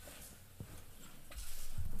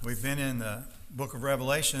We've been in the book of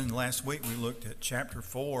Revelation. Last week we looked at chapter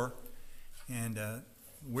 4, and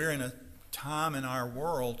we're in a time in our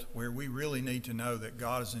world where we really need to know that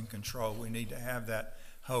God is in control. We need to have that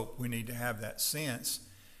hope. We need to have that sense.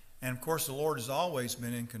 And of course, the Lord has always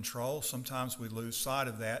been in control. Sometimes we lose sight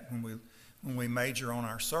of that when we major on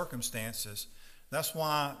our circumstances. That's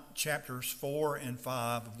why chapters 4 and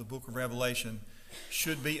 5 of the book of Revelation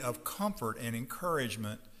should be of comfort and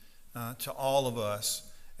encouragement to all of us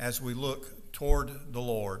as we look toward the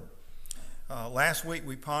Lord. Last week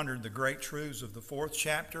we pondered the great truths of the 4th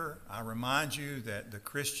chapter. I remind you that the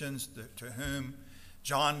Christians to whom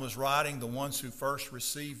John was writing, the ones who first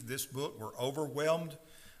received this book, were overwhelmed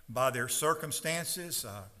by their circumstances.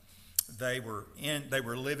 They were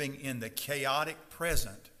living in the chaotic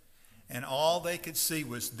present, and all they could see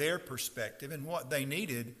was their perspective, and what they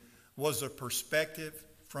needed was a perspective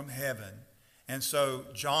from heaven. And so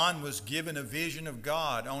John was given a vision of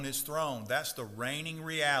God on his throne. That's the reigning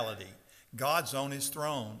reality. God's on his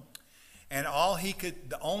throne. And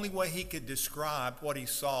the only way he could describe what he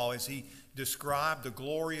saw as he described the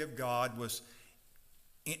glory of God was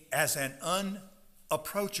as an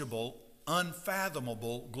unapproachable,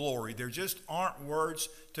 unfathomable glory. There just aren't words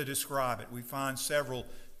to describe it. We find several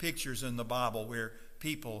pictures in the Bible where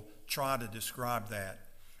people try to describe that.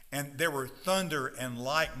 And there were thunder and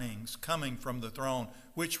lightnings coming from the throne,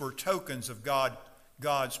 which were tokens of God's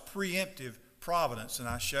preemptive providence. And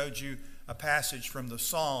I showed you a passage from the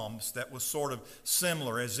Psalms that was sort of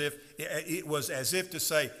similar, as if it was as if to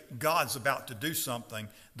say, God's about to do something.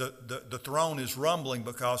 The throne is rumbling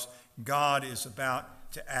because God is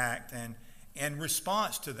about to act. And in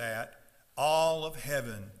response to that, all of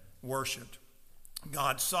heaven worshiped.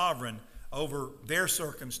 God's sovereign over their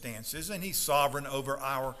circumstances, and he's sovereign over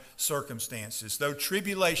our circumstances. Though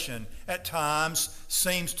tribulation at times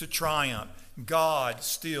seems to triumph, God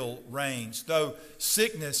still reigns. Though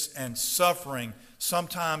sickness and suffering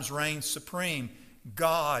sometimes reign supreme,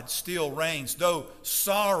 God still reigns. Though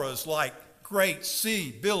sorrows like great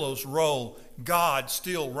sea billows roll, God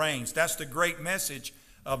still reigns. That's the great message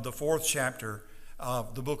of the 4th chapter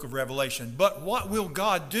of the book of Revelation. But what will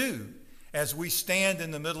God do as we stand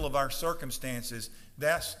in the middle of our circumstances?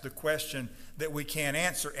 That's the question that we can't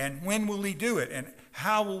answer. And when will he do it? And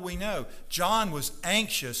how will we know? John was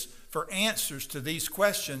anxious for answers to these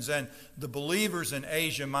questions, and the believers in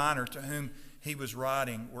Asia Minor to whom he was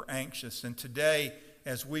writing were anxious. And today,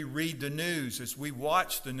 as we read the news, as we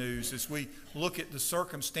watch the news, as we look at the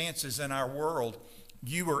circumstances in our world,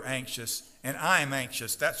 you are anxious and I am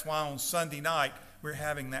anxious. That's why on Sunday night we're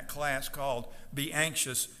having that class called Be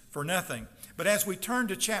Anxious for Nothing. But as we turn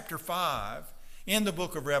to chapter 5 in the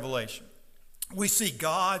book of Revelation, we see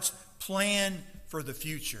God's plan for the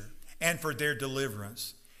future and for their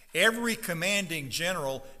deliverance. Every commanding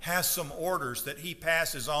general has some orders that he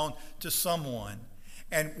passes on to someone.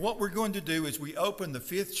 And what we're going to do is we open the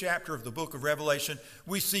 5th chapter of the book of Revelation.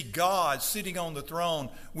 We see God sitting on the throne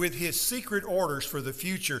with his secret orders for the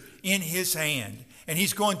future in his hand. And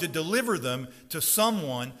he's going to deliver them to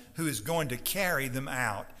someone who is going to carry them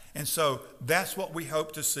out. And so that's what we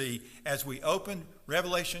hope to see as we open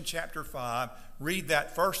Revelation chapter 5. Read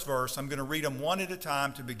that first verse. I'm going to read them one at a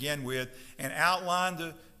time to begin with and outline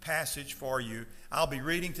the passage for you. I'll be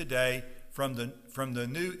reading today from the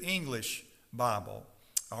New English Bible.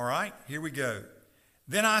 All right, here we go.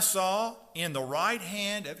 Then I saw in the right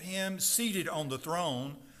hand of him seated on the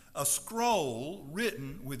throne a scroll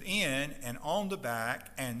written within and on the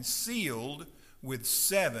back and sealed with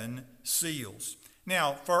 7 seals.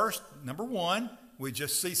 Now, first, number 1, we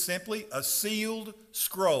just see simply a sealed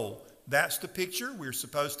scroll. That's the picture we're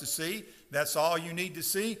supposed to see. That's all you need to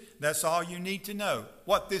see. That's all you need to know.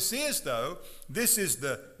 What this is, though, this is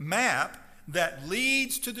the map that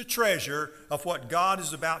leads to the treasure of what God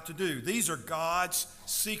is about to do. These are God's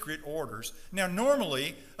secret orders. Now,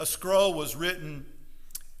 normally, a scroll was written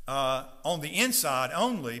on the inside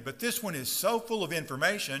only, but this one is so full of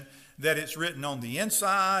information that it's written on the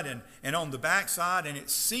inside and on the backside, and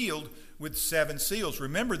it's sealed with 7 seals.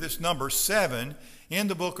 Remember, this number 7 in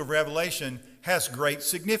the book of Revelation has great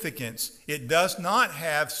significance. It does not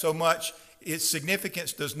have so much, its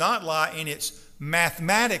significance does not lie in its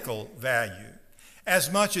mathematical value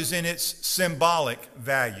as much as in its symbolic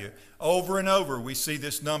value. Over and over we see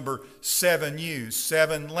this number 7 used: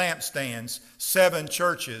 7 lampstands, 7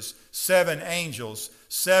 churches, 7 angels,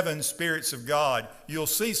 7 spirits of God. You'll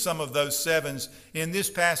see some of those 7s in this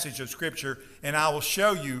passage of Scripture, and I will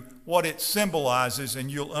show you what it symbolizes, and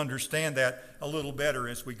you'll understand that a little better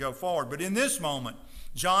as we go forward. But in this moment,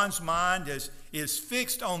 John's mind is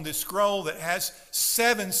fixed on this scroll that has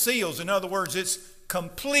 7 seals. In other words, it's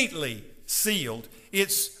completely sealed.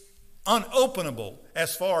 It's unopenable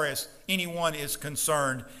as far as anyone is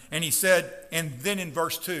concerned. And he said, and then in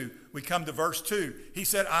verse 2, we come to verse 2. He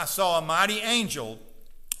said, I saw a mighty angel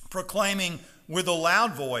proclaiming with a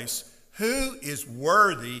loud voice, who is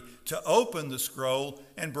worthy to open the scroll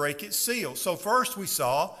and break its seal? So first we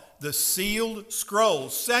saw the sealed scroll.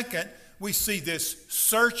 Second, we see this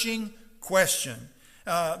searching question.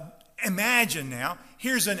 Imagine now,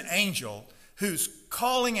 here's an angel who's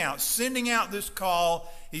calling out, sending out this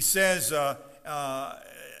call. He says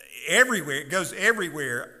everywhere, it goes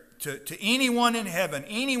everywhere to anyone in heaven,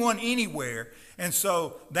 anyone, anywhere. And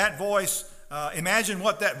so that voice, imagine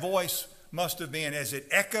what that voice must have been as it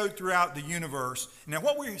echoed throughout the universe. Now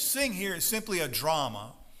what we're seeing here is simply a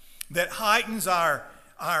drama that heightens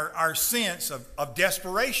our sense of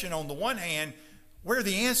desperation on the one hand, where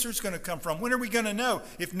the answer is going to come from. When are we going to know?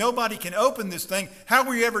 If nobody can open this thing, how are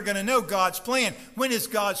we ever going to know God's plan? When is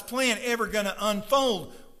God's plan ever going to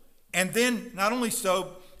unfold? And then not only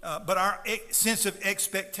so, but our sense of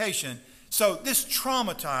expectation. So this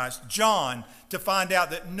traumatized John to find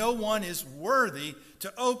out that no one is worthy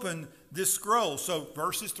to open this scroll. So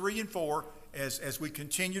verses 3 and 4, as we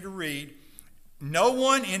continue to read, no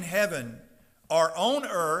one in heaven or on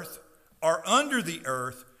earth or under the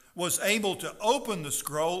earth was able to open the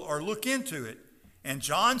scroll or look into it. And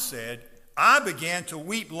John said, I began to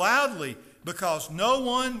weep loudly because no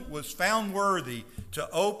one was found worthy to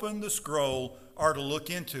open the scroll or to look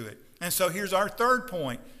into it. And so here's our third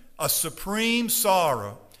point, a supreme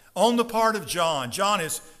sorrow on the part of John. John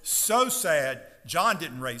is so sad. John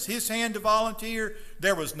didn't raise his hand to volunteer.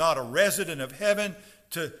 There was not a resident of heaven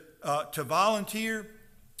to volunteer.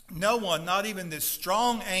 No one, not even this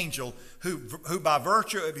strong angel who by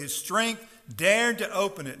virtue of his strength dared to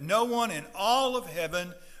open it. No one in all of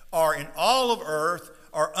heaven or in all of earth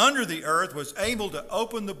or under the earth was able to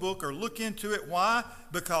open the book or look into it. Why?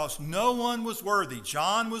 Because no one was worthy.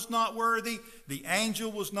 John was not worthy. The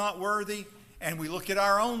angel was not worthy. And we look at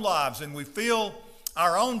our own lives and we feel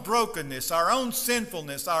our own brokenness, our own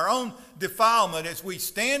sinfulness, our own defilement as we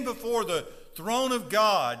stand before the throne of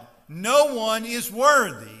God. No one is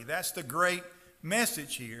worthy. That's the great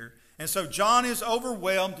message here. And so John is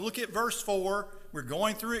overwhelmed. Look at verse 4. We're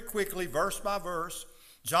going through it quickly, verse by verse.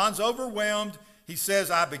 John's overwhelmed. He says,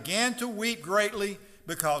 I began to weep greatly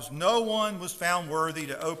because no one was found worthy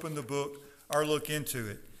to open the book or look into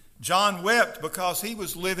it. John wept because he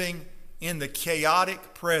was living in the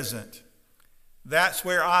chaotic present. That's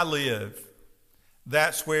where I live.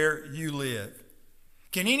 That's where you live.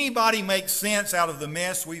 Can anybody make sense out of the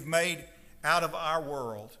mess we've made out of our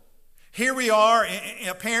world? Here we are,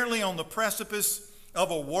 apparently on the precipice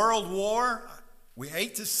of a world war. We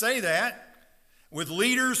hate to say that. With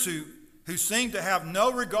leaders who seem to have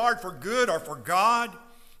no regard for good or for God.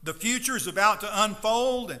 The future is about to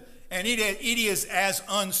unfold, and it is as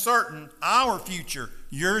uncertain. Our future,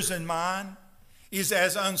 yours and mine, is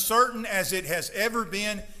as uncertain as it has ever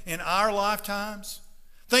been in our lifetimes.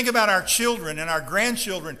 Think about our children and our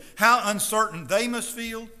grandchildren, how uncertain they must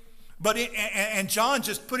feel. And John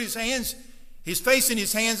just put his face in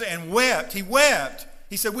his hands and wept. He wept.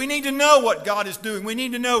 He said, we need to know what God is doing. We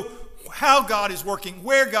need to know how God is working,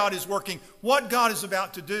 where God is working, what God is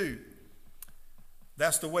about to do.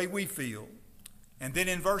 That's the way we feel. And then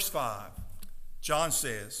in verse 5, John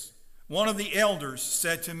says, one of the elders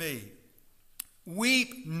said to me,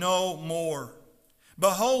 weep no more.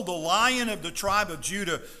 Behold, the Lion of the tribe of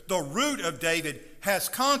Judah, the Root of David, has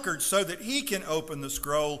conquered so that he can open the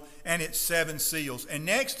scroll and its 7 seals. And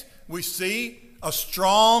next we see a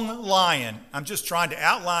strong lion. I'm just trying to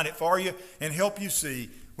outline it for you and help you see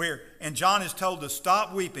where. And John is told to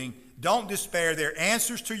stop weeping. Don't despair. There are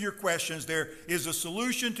answers to your questions. There is a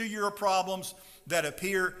solution to your problems that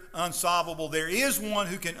appear unsolvable. There is one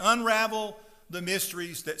who can unravel the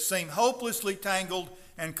mysteries that seem hopelessly tangled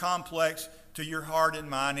and complex to your heart and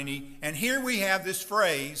mind. And here we have this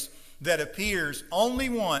phrase that appears only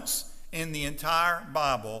once in the entire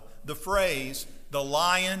Bible, the phrase, the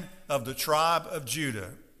Lion of the tribe of Judah.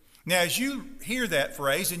 Now, as you hear that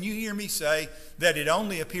phrase and you hear me say that it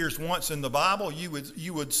only appears once in the Bible, you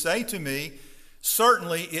would say to me,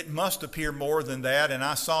 certainly it must appear more than that. And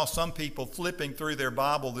I saw some people flipping through their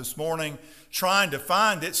Bible this morning trying to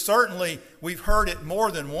find it. Certainly we've heard it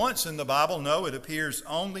more than once in the Bible. No, it appears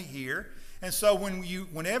only here. And so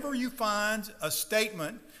whenever you find a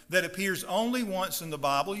statement that appears only once in the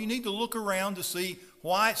Bible, you need to look around to see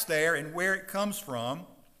why it's there and where it comes from.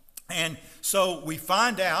 And so we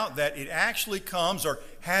find out that it actually comes or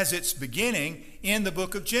has its beginning in the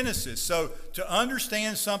book of Genesis. So to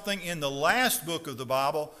understand something in the last book of the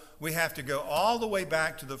Bible, we have to go all the way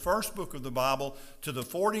back to the first book of the Bible, to the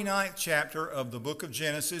 49th chapter of the book of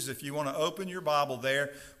Genesis. If you want to open your Bible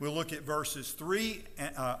there, we'll look at verses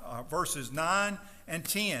 9 and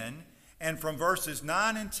 10. And from verses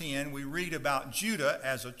 9 and 10, we read about Judah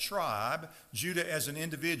as a tribe, Judah as an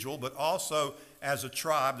individual, but also as a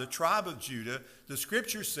tribe, the tribe of Judah. The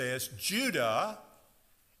scripture says, Judah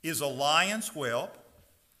is a lion's whelp.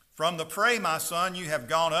 From the prey, my son, you have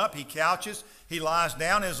gone up. He couches, he lies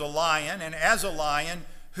down as a lion, and as a lion,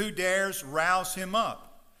 who dares rouse him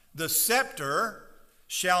up? The scepter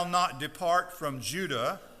shall not depart from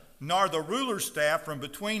Judah, nor the ruler's staff from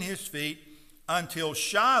between his feet, until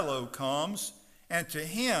Shiloh comes, and to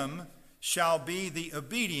him shall be the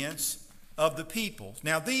obedience of the people.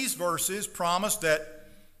 Now these verses promise that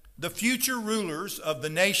the future rulers of the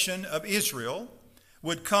nation of Israel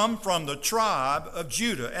would come from the tribe of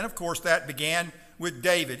Judah. And of course that began with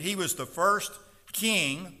David. He was the first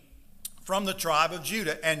king from the tribe of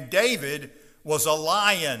Judah. And David was a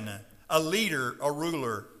lion, a leader, a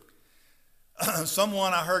ruler.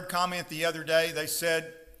 Someone I heard comment the other day, they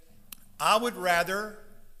said, I would rather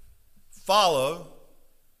follow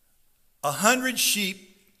 100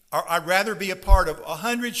 sheep, or I'd rather be a part of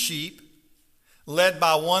 100 sheep led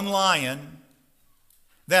by one lion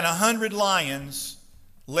than 100 lions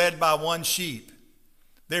led by one sheep.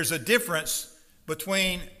 There's a difference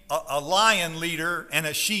between a lion leader and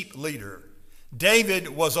a sheep leader. David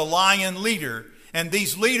was a lion leader, and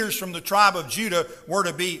these leaders from the tribe of Judah were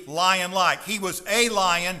to be lion-like. He was a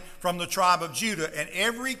lion from the tribe of Judah, and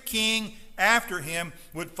every king after him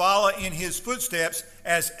would follow in his footsteps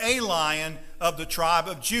as a lion of the tribe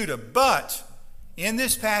of Judah. But in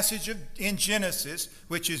this passage in Genesis,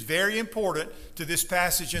 which is very important to this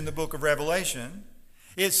passage in the book of Revelation,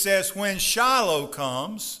 it says when Shiloh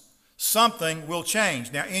comes, something will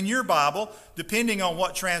change. Now in your Bible, depending on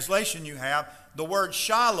what translation you have, the word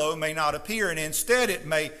Shiloh may not appear, and instead it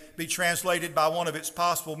may be translated by one of its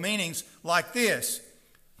possible meanings like this: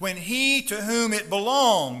 when he to whom it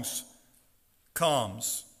belongs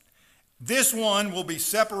comes. This one will be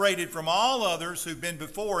separated from all others who've been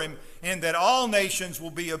before him, and that all nations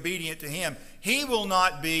will be obedient to him. He will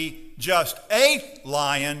not be just a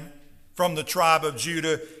lion from the tribe of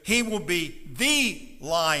Judah. He will be the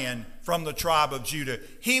lion from the tribe of Judah.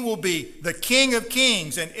 He will be the King of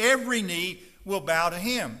Kings, and every knee will bow to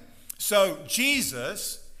him. So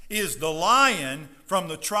Jesus is the lion from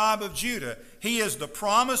the tribe of Judah. He is the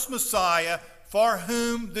promised Messiah for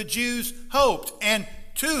whom the Jews hoped, and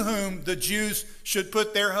to whom the Jews should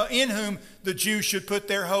put in whom the Jews should put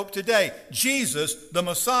their hope today. Jesus, the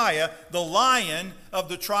Messiah, the lion of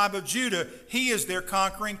the tribe of Judah, he is their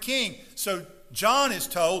conquering king. So John is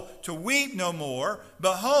told to weep no more.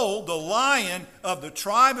 Behold, the lion of the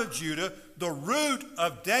tribe of Judah, the root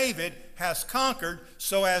of David, has conquered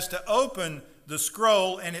so as to open the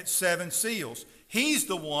scroll and its 7 seals. He's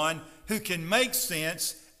the one who can make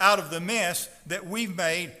sense out of the mess that we've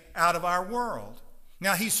made out of our world.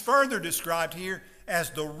 Now he's further described here as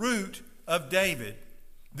the root of David.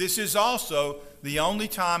 This is also the only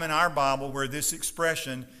time in our Bible where this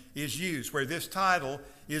expression is used, where this title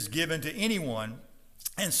is given to anyone.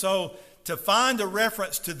 And so to find a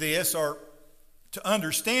reference to this or to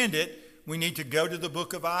understand it, we need to go to the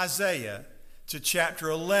book of Isaiah, to chapter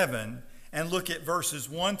 11, and look at verses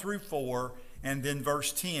 1 through 4 and then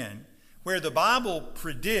verse 10, where the Bible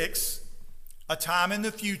predicts a time in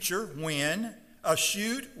the future when a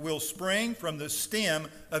shoot will spring from the stem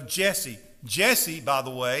of Jesse. Jesse, by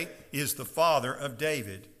the way, is the father of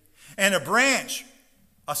David. And a branch,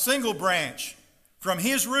 a single branch from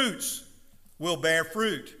his roots will bear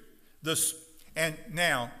fruit. And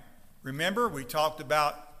now, remember we talked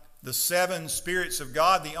about the 7 spirits of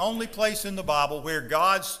God. The only place in the Bible where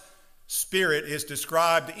God's Spirit is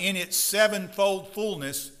described in its 7-fold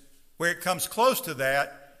fullness, where it comes close to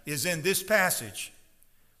that, is in this passage,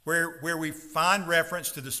 where we find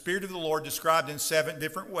reference to the Spirit of the Lord described in 7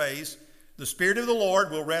 different ways. The Spirit of the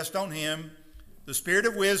Lord will rest on him, the Spirit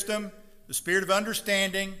of wisdom, the Spirit of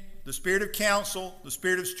understanding, the Spirit of counsel, the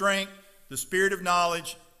Spirit of strength, the Spirit of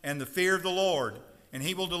knowledge, and the fear of the Lord. And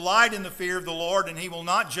he will delight in the fear of the Lord, and he will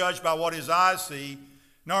not judge by what his eyes see,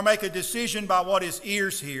 nor make a decision by what his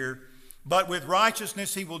ears hear. But with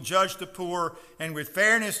righteousness he will judge the poor, and with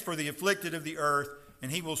fairness for the afflicted of the earth.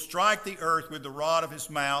 And he will strike the earth with the rod of his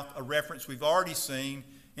mouth, a reference we've already seen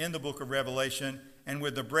in the book of Revelation. And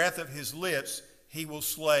with the breath of his lips he will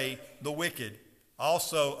slay the wicked.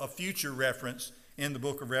 Also a future reference in the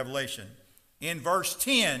book of Revelation. In verse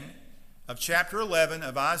 10 of chapter 11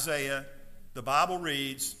 of Isaiah, the Bible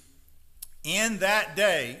reads, "In that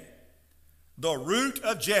day, the root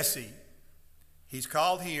of Jesse," he's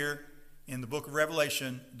called here in the book of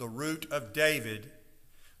Revelation, the root of David,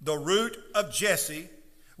 "the root of Jesse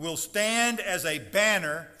will stand as a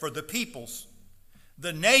banner for the peoples.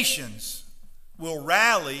 The nations will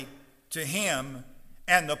rally to him,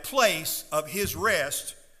 and the place of his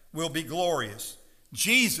rest will be glorious."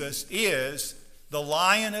 Jesus is the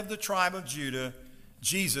Lion of the tribe of Judah.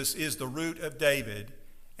 Jesus is the root of David.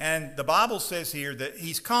 And the Bible says here that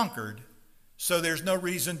he's conquered. So there's no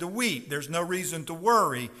reason to weep. There's no reason to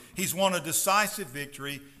worry. He's won a decisive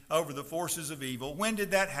victory over the forces of evil. When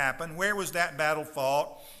did that happen? Where was that battle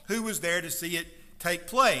fought? Who was there to see it take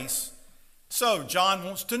place? So John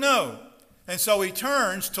wants to know. And so he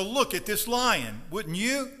turns to look at this lion. Wouldn't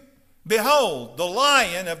you? "Behold, the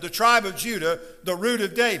Lion of the tribe of Judah, the root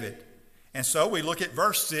of David." And so we look at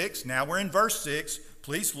verse 6. Now we're in verse 6.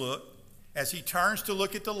 Please look. As he turns to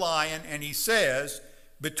look at the lion, and he says,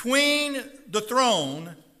 "Between the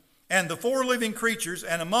throne and the four living creatures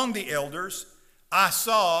and among the elders, I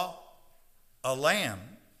saw a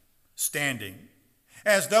lamb standing,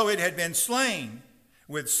 as though it had been slain,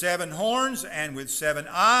 with 7 horns and with 7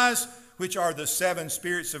 eyes, which are the 7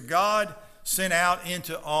 spirits of God sent out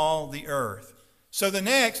into all the earth." So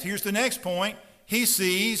here's the next point. He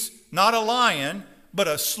sees not a lion, but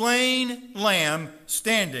a slain lamb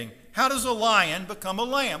standing. How does a lion become a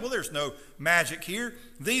lamb? Well, there's no magic here.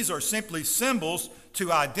 These are simply symbols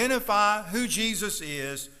to identify who Jesus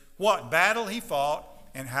is, what battle he fought,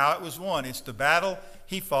 and how it was won. It's the battle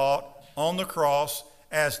he fought on the cross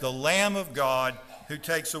as the Lamb of God who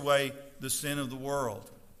takes away the sin of the world.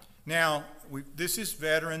 Now, this is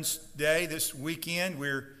Veterans Day. This weekend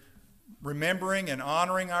we're remembering and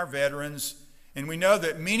honoring our veterans. And we know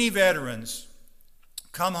that many veterans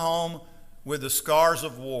come home with the scars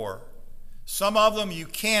of war. Some of them you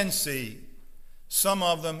can see. Some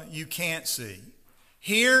of them you can't see.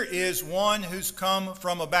 Here is one who's come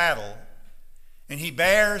from a battle, and he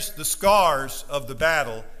bears the scars of the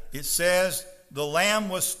battle. It says the lamb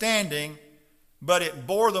was standing, but it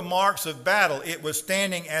bore the marks of battle. It was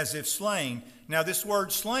standing as if slain. Now, this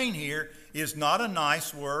word slain here is not a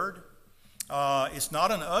nice word. It's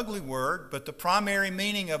not an ugly word, but the primary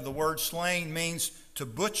meaning of the word slain means to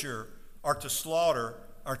butcher or to slaughter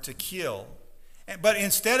or to kill. But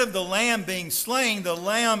instead of the lamb being slain, the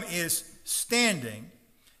lamb is standing.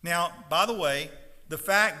 Now, by the way, the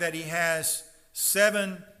fact that he has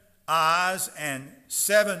 7 eyes and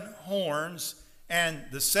 7 horns and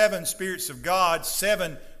the 7 spirits of God,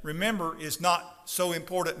 7, remember, is not so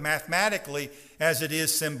important mathematically as it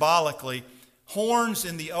is symbolically. Horns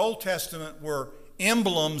in the Old Testament were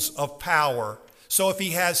emblems of power. So if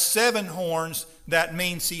he has 7 horns, that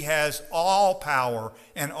means he has all power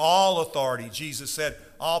and all authority. Jesus said,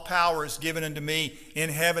 "All power is given unto me in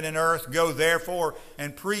heaven and earth. Go therefore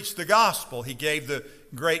and preach the gospel." He gave the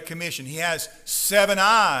Great Commission. He has 7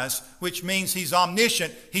 eyes, which means he's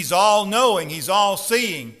omniscient. He's all-knowing. He's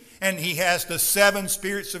all-seeing. And he has the 7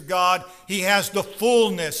 spirits of God. He has the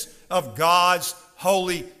fullness of God's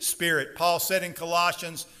Holy Spirit. Paul said in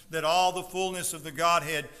Colossians that all the fullness of the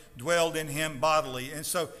Godhead dwelled in him bodily. And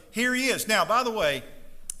so here he is. Now, by the way,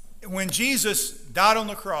 when Jesus died on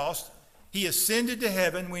the cross, he ascended to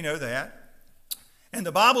heaven. We know that. And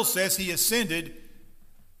the Bible says he ascended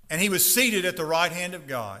and he was seated at the right hand of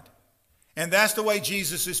God. And that's the way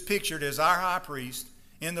Jesus is pictured as our high priest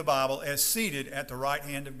in the Bible, as seated at the right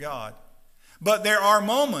hand of God. But there are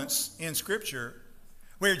moments in Scripture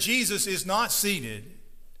where Jesus is not seated,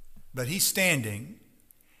 but he's standing.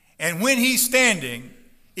 And when he's standing,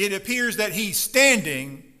 it appears that he's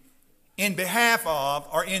standing in behalf of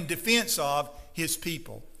or in defense of his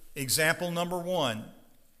people. Example number 1,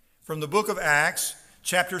 from the book of Acts,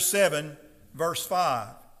 chapter 7, verse 5.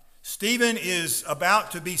 Stephen is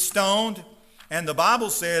about to be stoned, and the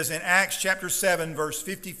Bible says in Acts chapter 7, verse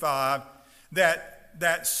 55,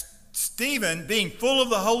 that Stephen, being full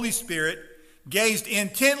of the Holy Spirit, gazed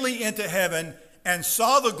intently into heaven and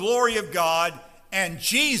saw the glory of God and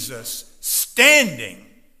Jesus standing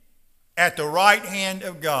at the right hand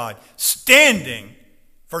of God. Standing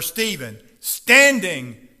for Stephen.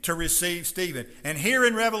 Standing to receive Stephen. And here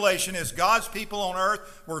in Revelation, as God's people on earth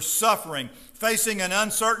were suffering, facing an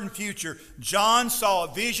uncertain future, John saw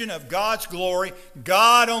a vision of God's glory,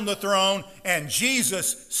 God on the throne, and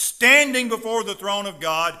Jesus standing before the throne of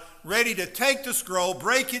God, ready to take the scroll,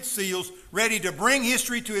 break its seals, ready to bring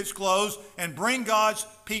history to its close, and bring God's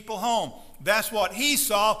people home. That's what he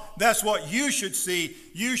saw. That's what you should see.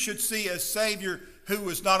 You should see a Savior who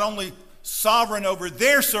is not only sovereign over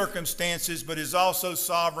their circumstances, but is also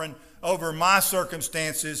sovereign over my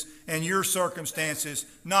circumstances and your circumstances,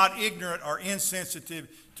 not ignorant or insensitive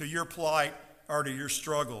to your plight or to your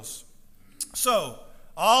struggles. So,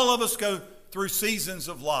 all of us go through seasons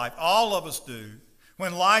of life. All of us do.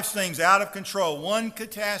 When life seems out of control, one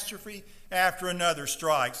catastrophe after another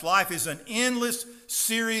strikes. Life is an endless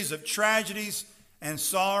series of tragedies and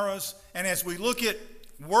sorrows. And as we look at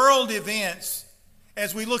world events,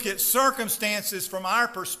 as we look at circumstances from our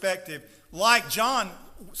perspective, like John,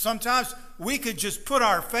 sometimes we could just put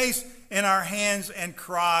our face in our hands and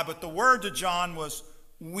cry. But the word to John was,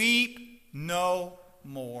 weep no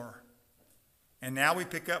more. And now we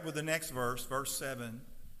pick up with the next verse, verse 7.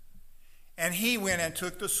 And he went and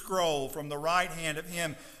took the scroll from the right hand of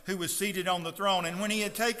him who was seated on the throne. And when he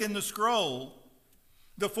had taken the scroll,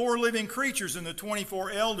 the 4 living creatures and the 24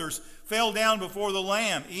 elders fell down before the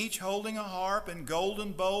Lamb, each holding a harp and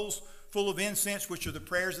golden bowls full of incense, which are the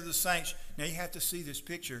prayers of the saints. Now you have to see this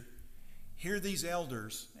picture. Here are these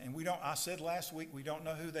elders, and I said last week, we don't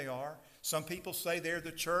know who they are. Some people say they're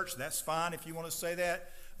the church. That's fine if you want to say that.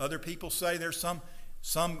 Other people say there's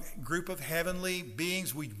some group of heavenly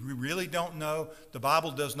beings we really don't know. The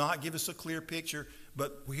Bible does not give us a clear picture,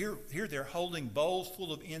 but here they're holding bowls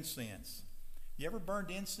full of incense. You ever burned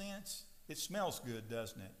incense? It smells good,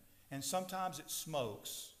 doesn't it? And sometimes it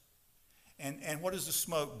smokes. And what does the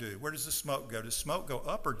smoke do? Where does the smoke go? Does smoke go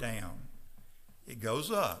up or down? It goes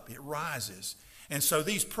up. It rises. And so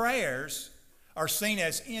these prayers are seen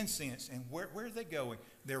as incense. And where are they going?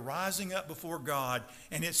 They're rising up before God.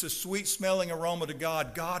 And it's a sweet-smelling aroma to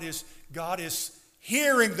God. God is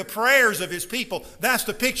hearing the prayers of his people. That's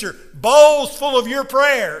the picture. Bowls full of your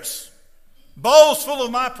prayers. Bowls full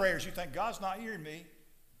of my prayers. You think, God's not hearing me.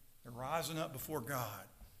 They're rising up before God.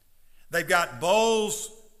 They've got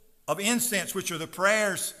bowls of incense, which are the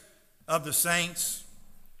prayers of the saints.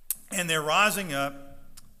 And they're rising up.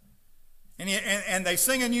 And they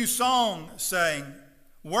sing a new song saying,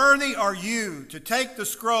 worthy are you to take the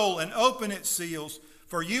scroll and open its seals,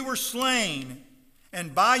 for you were slain,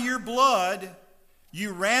 and by your blood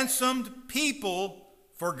you ransomed people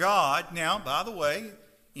for God. Now, by the way,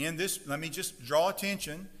 in this, let me just draw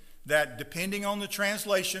attention that depending on the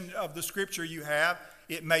translation of the scripture you have,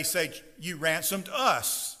 it may say you ransomed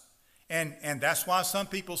us. And that's why some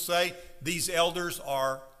people say these elders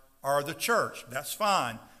are the church. That's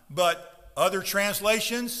fine. But other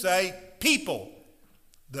translations say people.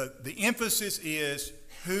 The emphasis is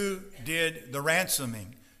who did the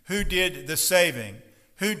ransoming, who did the saving,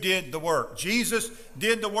 who did the work. Jesus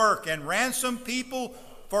did the work and ransomed people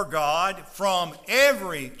for God from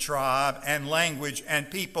every tribe and language and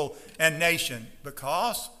people and nation.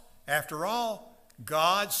 Because, after all,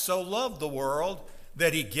 God so loved the world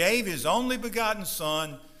that he gave his only begotten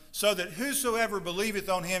Son, so that whosoever believeth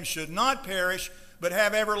on him should not perish, but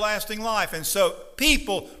have everlasting life. And so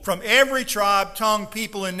people from every tribe, tongue,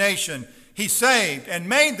 people, and nation, he saved and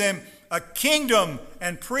made them a kingdom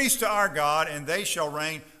and priests to our God, and they shall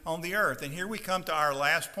reign on the earth. And here we come to our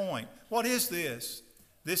last point. What is this?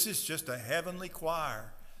 This is just a heavenly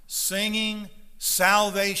choir singing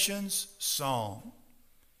salvation's song.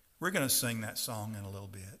 We're going to sing that song in a little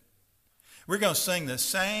bit. We're going to sing the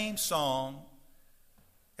same song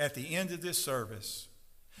at the end of this service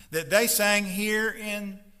that they sang here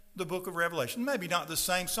in the book of Revelation. Maybe not the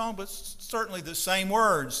same song, but certainly the same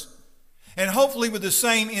words. And hopefully with the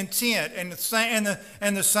same intent and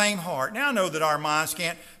the same heart. Now I know that our minds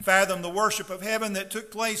can't fathom the worship of heaven that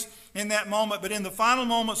took place in that moment, but in the final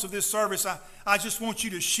moments of this service, I just want you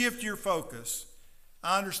to shift your focus.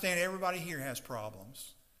 I understand everybody here has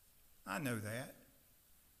problems. I know that.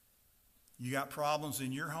 You got problems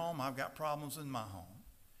in your home, I've got problems in my home.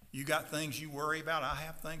 You got things you worry about, I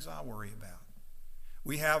have things I worry about.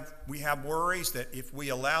 We have worries that if we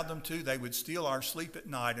allowed them to, they would steal our sleep at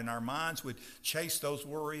night, and our minds would chase those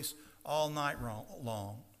worries all night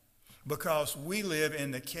long. Because we live in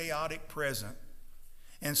the chaotic present.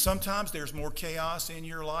 And sometimes there's more chaos in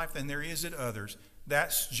your life than there is at others.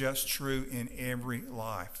 That's just true in every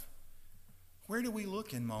life. Where do we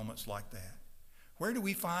look in moments like that? Where do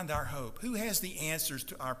we find our hope? Who has the answers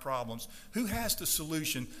to our problems? Who has the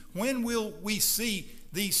solution? When will we see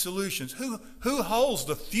these solutions? Who holds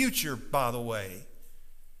the future, by the way?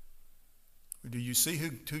 Do you see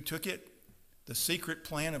who took it? The secret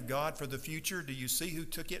plan of God for the future? Do you see who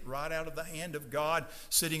took it right out of the hand of God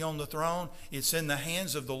sitting on the throne? It's in the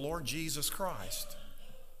hands of the Lord Jesus Christ.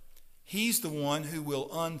 He's the one who will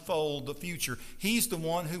unfold the future. He's the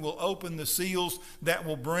one who will open the seals that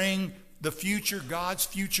will bring the future, God's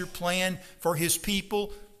future plan for his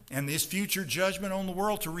people and his future judgment on the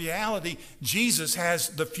world to reality, Jesus has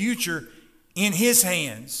the future in his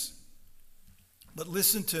hands. But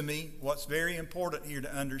listen to me, what's very important here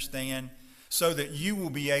to understand so that you will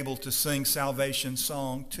be able to sing salvation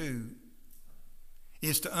song too,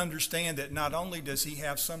 is to understand that not only does he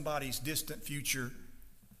have somebody's distant future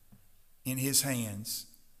in his hands,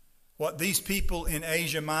 what these people in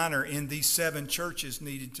Asia Minor in these 7 churches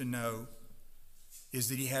needed to know is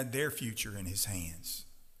that he had their future in his hands.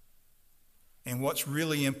 And what's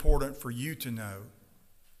really important for you to know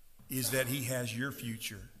is that he has your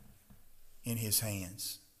future in his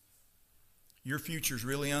hands. Your future is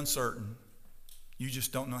really uncertain. You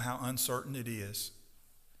just don't know how uncertain it is.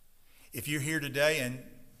 If you're here today and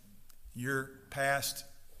you're past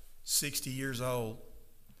 60 years old,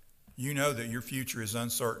 you know that your future is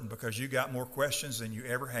uncertain because you got more questions than you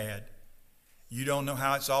ever had. You don't know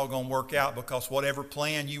how it's all going to work out because whatever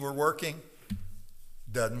plan you were working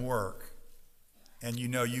doesn't work. And you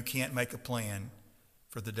know you can't make a plan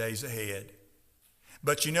for the days ahead.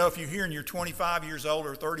 But you know, if you're here and you're 25 years old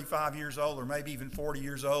or 35 years old or maybe even 40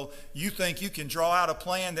 years old, you think you can draw out a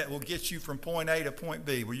plan that will get you from point A to point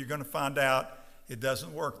B. Well, you're going to find out it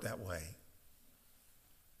doesn't work that way.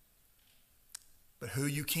 But who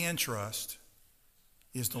you can trust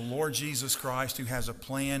is the Lord Jesus Christ, who has a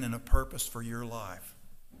plan and a purpose for your life.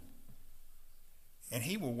 And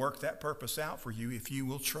he will work that purpose out for you if you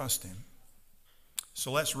will trust him.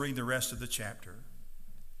 So let's read the rest of the chapter.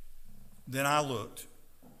 Then I looked,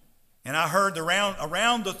 and I heard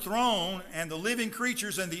around the throne and the living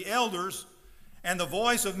creatures and the elders and the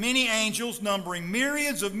voice of many angels, numbering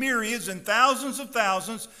myriads of myriads and thousands of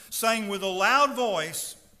thousands, saying with a loud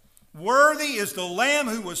voice, "Worthy is the Lamb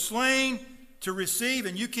who was slain to receive,"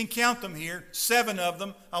 and you can count them here, 7 of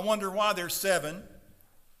them. I wonder why there's 7.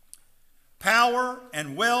 "Power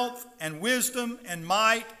and wealth and wisdom and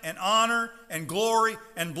might and honor and glory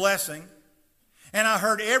and blessing. And I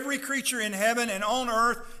heard every creature in heaven and on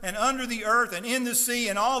earth and under the earth and in the sea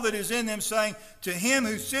and all that is in them saying, to him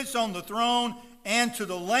who sits on the throne and to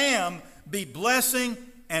the Lamb be blessing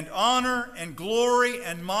and honor and glory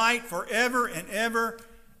and might forever and ever."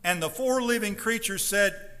 And the 4 living creatures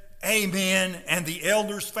said, "Amen." And the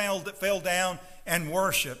elders fell down and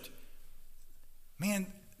worshiped.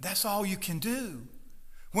 Man, that's all you can do.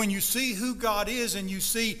 When you see who God is and you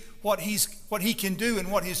see what he can do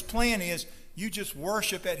and what his plan is, you just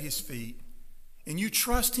worship at his feet and you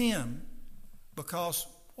trust him, because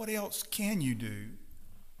what else can you do?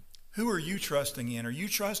 Who are you trusting in? Are you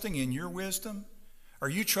trusting in your wisdom? Are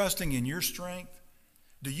you trusting in your strength?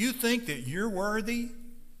 Do you think that you're worthy?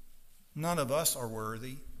 None of us are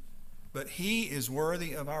worthy, but he is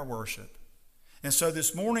worthy of our worship. And so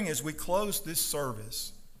this morning, as we close this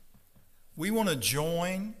service, we want to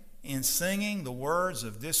join in singing the words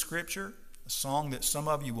of this scripture, a song that some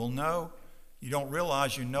of you will know. You don't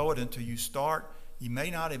realize you know it until you start. You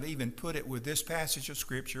may not have even put it with this passage of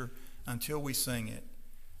scripture until we sing it.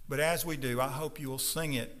 But as we do, I hope you will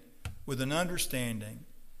sing it with an understanding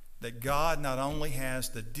that God not only has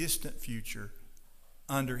the distant future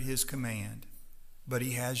under his command, but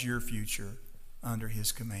he has your future under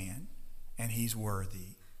his command. And he's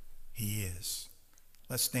worthy. He is.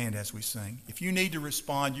 Let's stand as we sing. If you need to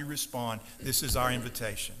respond, you respond. This is our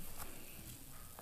invitation.